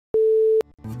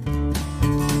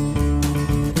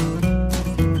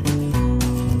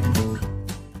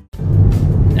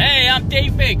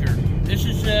Baker. This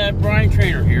is Brian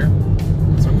Trainer here.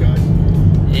 What's up, guys?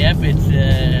 Yep, it's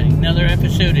another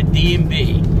episode of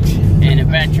D&B and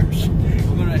Adventures.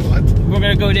 We're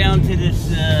gonna go down to this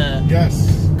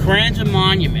yes, Carranza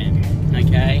Monument,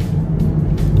 okay?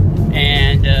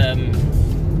 And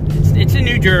it's in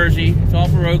New Jersey. It's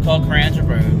off a road called Carranza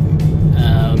Road.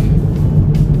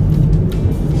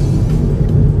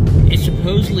 It's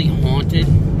supposedly haunted.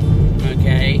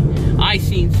 Okay, I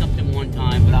seen something one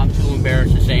time, but I'm too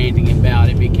embarrassed to say anything about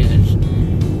it because,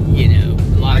 you know,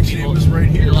 a lot of people. It was right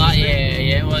here.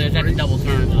 Yeah. Well, there's at the double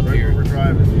turns up here. We're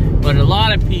driving. But a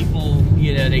lot of people,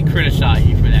 you know, they criticize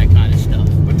you for that kind of stuff.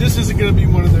 But this isn't going to be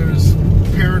one of those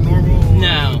paranormal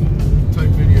type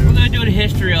videos. We're going to do the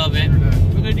history of it.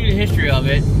 We're going to do the history of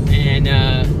it, and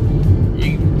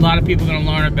a lot of people are going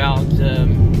to learn about.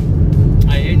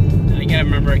 I gotta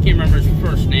remember. I can't remember his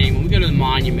first name. When we go to the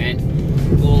monument,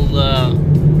 we'll.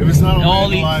 If it's not all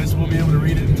vandalized, we'll be able to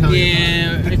read it and tell you.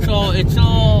 Yeah, it's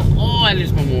all at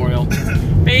his memorial.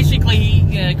 Basically,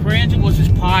 Carranza was his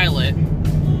pilot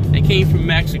that came from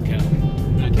Mexico.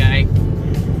 Okay,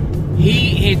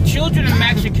 his children in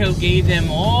Mexico gave them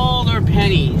all their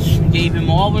pennies. Gave him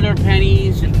all of their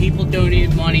pennies, and people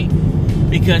donated money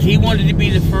because he wanted to be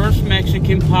the first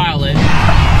Mexican pilot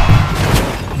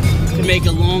to make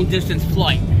a long distance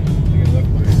flight. I think I left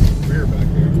my rear back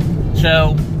there.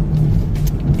 So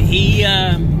he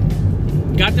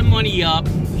got the money up.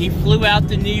 He flew out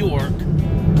to New York,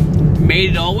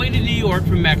 made it all the way to New York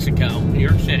from Mexico, New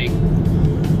York City,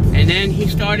 and then he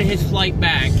started his flight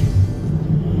back.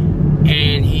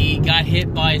 And he got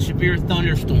hit by a severe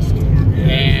thunderstorm,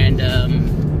 and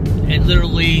it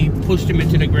literally pushed him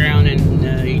into the ground,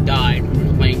 and he died from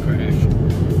a plane crash.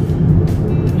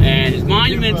 And his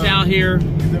monument's out here.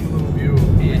 Give them a little view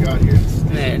of what we got here.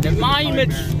 Yeah, the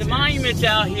monument's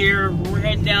out here. We're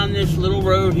heading down this little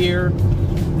road here.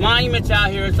 Monument's out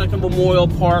here. It's like a memorial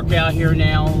park out here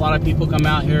now. A lot of people come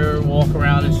out here, walk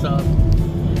around and stuff.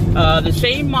 The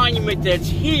same monument that's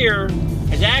here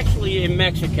is actually in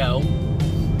Mexico.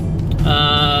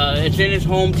 It's in his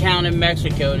hometown in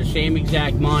Mexico, the same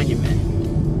exact monument.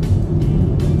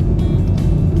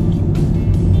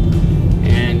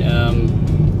 And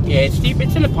yeah, it's deep.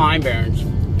 It's in the Pine Barrens.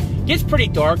 It gets pretty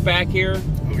dark back here.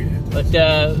 Oh yeah. But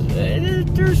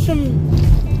there's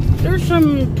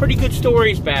some pretty good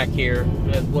stories back here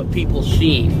of what people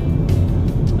seen.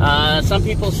 Some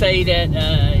people say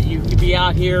that you could be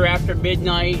out here after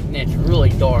midnight and it's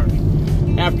really dark.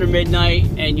 After midnight,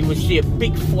 and you would see a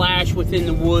big flash within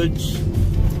the woods,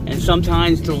 and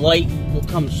sometimes the light will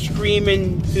come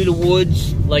screaming through the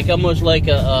woods, like almost like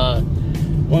a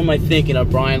what am I thinking of,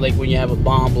 Brian? Like when you have a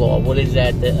bomb blow up. What is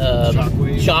that?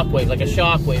 Shockwave. Shockwave, like a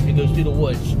shockwave that goes through the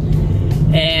woods.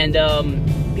 And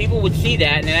people would see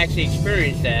that and actually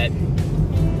experience that.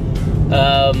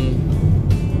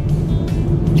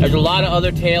 There's a lot of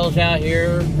other tales out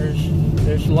here.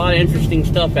 There's a lot of interesting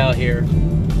stuff out here.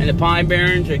 And the Pine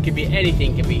Barrens, or it could be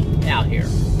anything, could be out here.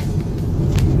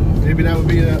 Maybe that would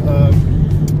be a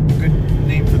good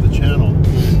name for the channel,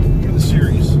 for the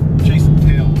series, Chasing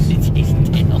Tales. Chasing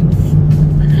Tales.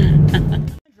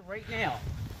 Right now,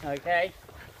 okay?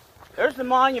 There's the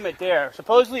monument there.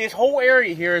 Supposedly this whole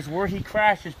area here is where he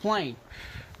crashed his plane.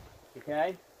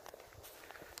 Okay?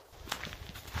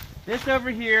 This over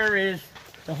here is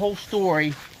the whole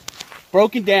story,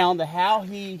 broken down to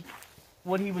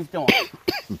what he was doing.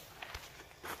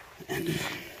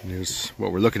 Here's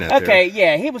what we're looking at. Okay,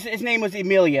 there. Yeah, his name was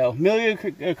Emilio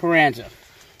Carranza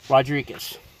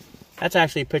Rodriguez. That's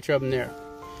actually a picture of him there.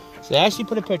 So they actually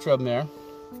put a picture of him there.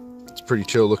 It's a pretty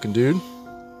chill looking dude.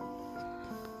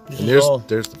 And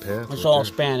there's the path. It's all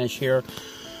Spanish here.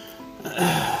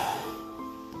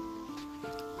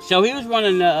 So he was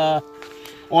running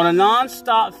on a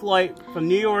non-stop flight from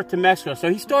New York to Mexico. So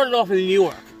he started off in New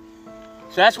York.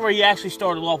 So that's where he actually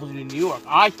started off, was in New York.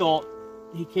 I thought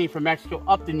he came from Mexico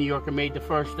up to New York and made the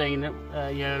first thing,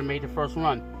 made the first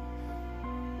run.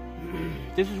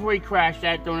 This is where he crashed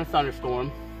at during a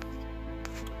thunderstorm.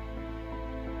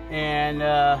 And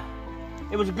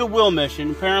it was a goodwill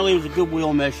mission. Apparently it was a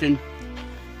goodwill mission.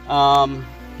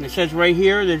 It says right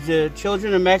here that the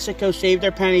children of Mexico saved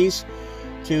their pennies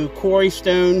to quarry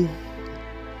stone.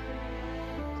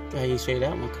 How do you say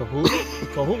that one?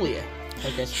 Cahulia.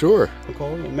 Okay. Sure.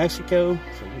 Mexico,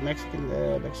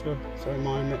 sorry,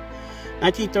 monument.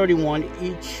 1931,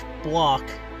 each block.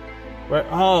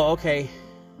 Oh, okay.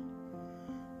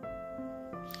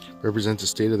 Represents the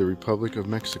state of the Republic of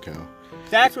Mexico.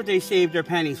 That's what they saved their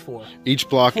pennies for. Each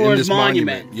block in this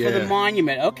monument. Yeah. For the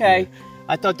monument. Okay. Yeah.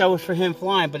 I thought that was for him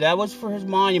flying, but that was for his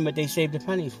monument they saved the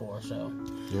pennies for, so.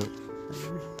 Yep.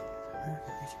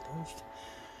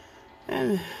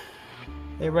 And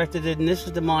they erected it, and this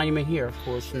is the monument here, of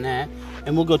course, and that.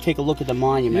 And we'll go take a look at the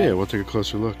monument. Yeah, we'll take a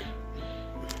closer look.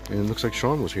 And it looks like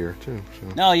Sean was here, too. So.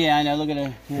 Oh, yeah, I know. Look at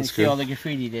the, you see good. all the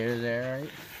graffiti there, right?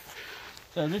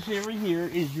 So this area here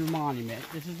is your monument.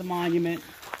 This is the monument.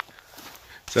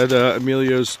 Is that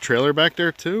Emilio's trailer back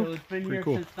there, too? So it's been Pretty here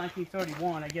cool. since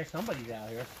 1931. I guess somebody's out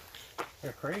here.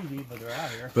 They're crazy, but they're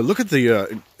out here. But look at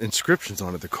the inscriptions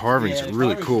on it. The carving's Yeah, the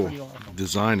really carving's cool. pretty awesome.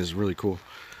 Design is really cool.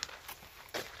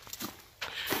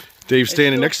 Dave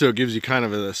standing next to it gives you kind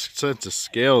of a sense of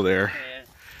scale there.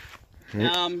 Yeah.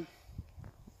 Right?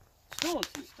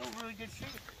 It's still really good shape.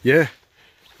 Yeah.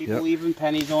 People leaving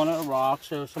pennies on it, rocks.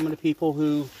 So some of the people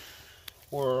who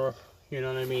were, you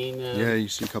know what I mean? Yeah, you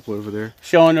see a couple over there.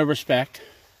 Showing their respect.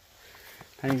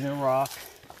 Pennies in a rock.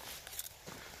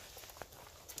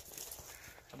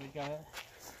 We got it.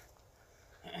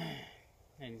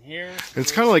 And here. And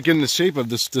it's kind of like in the shape of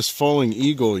this falling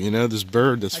eagle, you know, this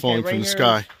bird that's falling right from the here,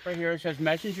 sky. Right here it says,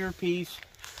 "Messenger of peace.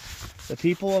 The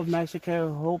people of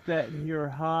Mexico hope that your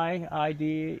high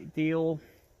ideal,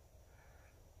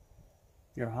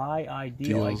 I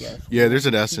guess. Yeah, there's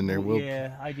an S in there.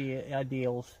 Yeah,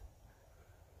 ideals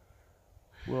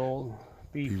will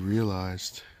be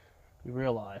realized.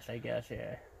 I guess,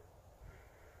 yeah.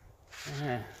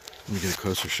 Let me get a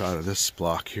closer shot of this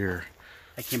block here.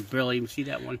 I can barely even see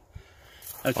that one.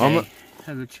 Okay.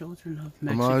 Have the children of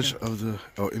Mexico. Homage of the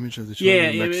image of the children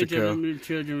of Mexico. Image of the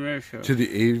children of Mexico. To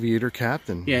the aviator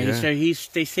captain. Yeah, they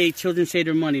say children save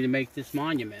their money to make this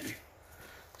monument.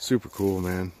 Super cool,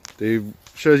 man. They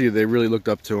shows you they really looked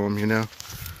up to him, you know.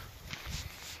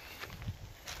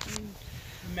 The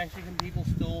Mexican people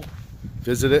still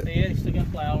visit it. They still got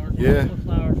flowers. Yeah. Put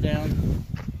flowers down.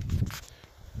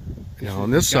 Now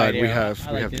on this side we have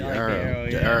the arrow.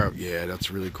 The arrow, yeah, that's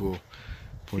really cool.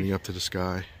 Pointing up to the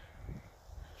sky.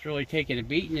 It's really taken a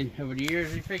beating over the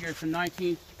years. We figure from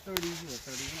 1930 or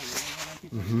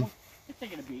 31, it's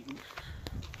taken a beating.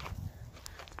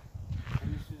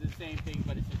 And this is the same thing,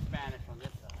 but it's in Spanish on this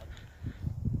side.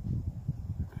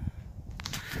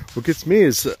 What gets me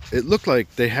is it looked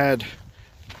like they had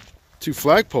two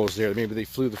flagpoles there. Maybe they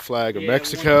flew the flag of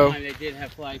Mexico. One time they did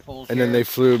have flagpoles and then they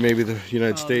flew maybe the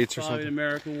United States or something. An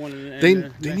American one. They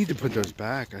need to put those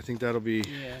back. I think that'll be.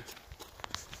 Yeah.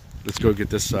 Let's go get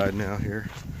this side now here.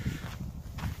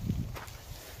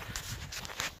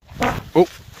 Oh,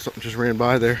 something just ran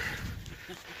by there.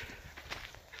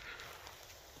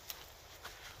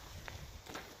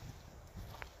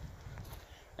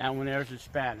 That one there's in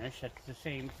Spanish. That's the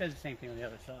same. It says the same thing on the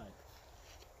other side.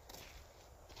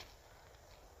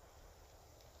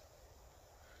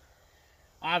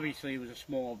 Obviously, it was a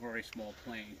very small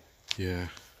plane. Yeah.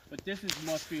 But this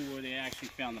must be where they actually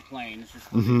found the plane. This is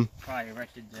where they probably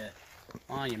erected the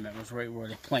monument. Was right where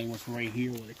the plane was, right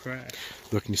here where it crashed.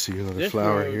 Look, you see another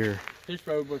flower here. This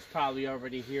road was probably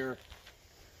already here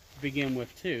to begin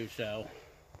with too. So.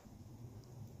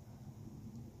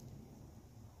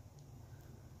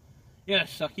 Yeah,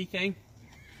 sucky thing.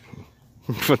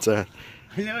 What's that?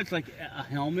 I know it's like a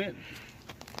helmet.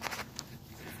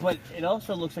 But it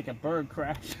also looks like a bird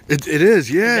crash. It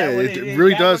is, yeah. It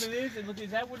really does. Is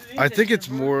that what it is? I think it's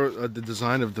more the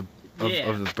design of the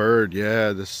bird.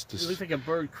 Yeah, this it looks like a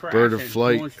bird crash. Bird of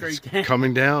flight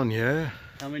coming down. Yeah.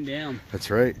 Coming down. That's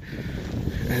right.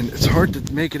 And it's hard to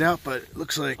make it out, but it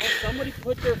looks like somebody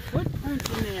put their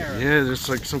footprints in there. Yeah, there's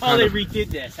like some kind of. Oh, they redid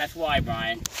this. That's why,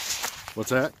 Brian.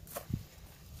 What's that?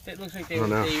 It looks like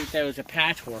that was a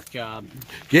patchwork job.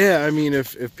 Yeah, I mean,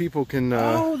 if people can...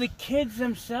 oh, the kids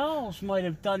themselves might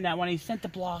have done that when they sent the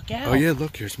block out. Oh, yeah,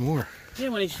 look, here's more. Yeah,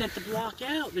 when they sent the block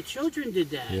out, the children did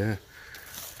that. Yeah.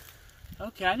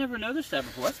 Okay, I never noticed that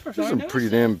before. That's the first Those time I are noticed pretty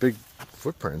that. damn big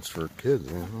footprints for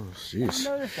kids, man. Oh, jeez.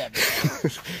 I noticed that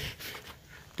before.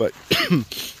 But,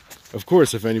 of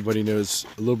course, if anybody knows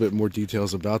a little bit more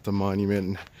details about the monument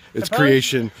and its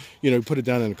creation, you know, put it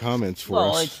down in the comments for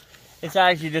us. It's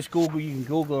actually just Google. You can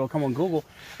Google. It'll come on Google.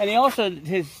 And he also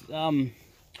I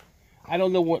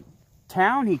don't know what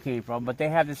town he came from, but they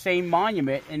have the same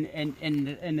monument in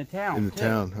the town. In the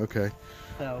town, okay.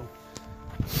 So.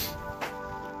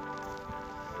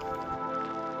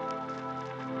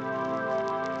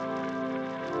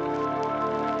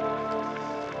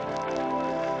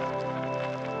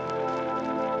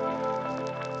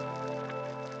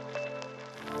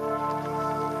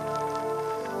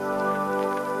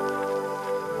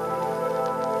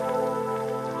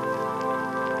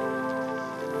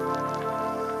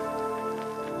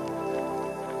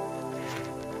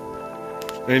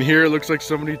 And here it looks like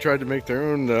somebody tried to make their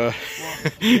own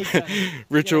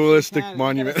ritualistic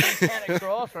monument. Santa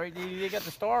Cross right there. They got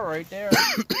the star right there.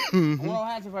 What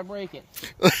happens if I break it?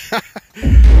 Oh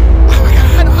my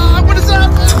God! Oh, what is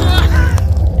that?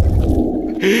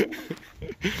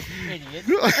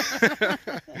 Idiot.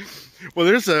 Well,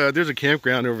 there's a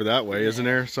campground over that way, isn't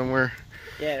there, somewhere?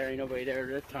 Yeah, there ain't nobody there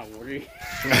this time, Woody.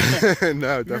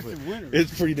 No, definitely.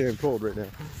 It's pretty damn cold right now.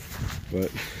 But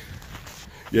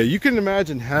yeah, you can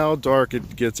imagine how dark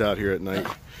it gets out here at night.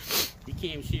 You can't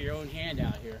even see your own hand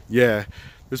out here. Yeah,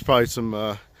 there's probably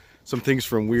some things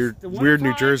from weird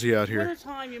New Jersey out here.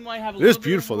 Wintertime, you might have a it is little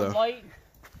beautiful bit of though. Light,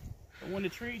 but when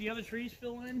the other trees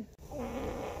fill in,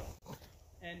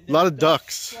 and a lot of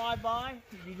ducks fly by,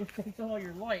 you just take all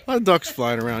your light. A lot of ducks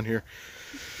flying around here.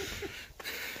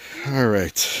 All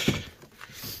right.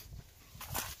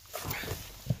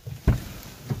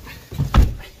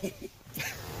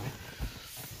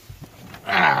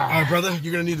 All right, brother,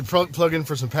 you're gonna need to plug in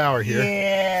for some power here.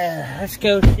 Yeah, let's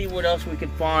go see what else we can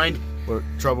find. What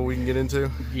trouble we can get into?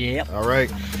 Yep. All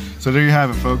right. So there you have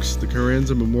it, folks. The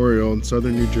Carranza Memorial in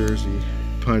southern New Jersey,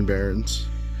 Pine Barrens.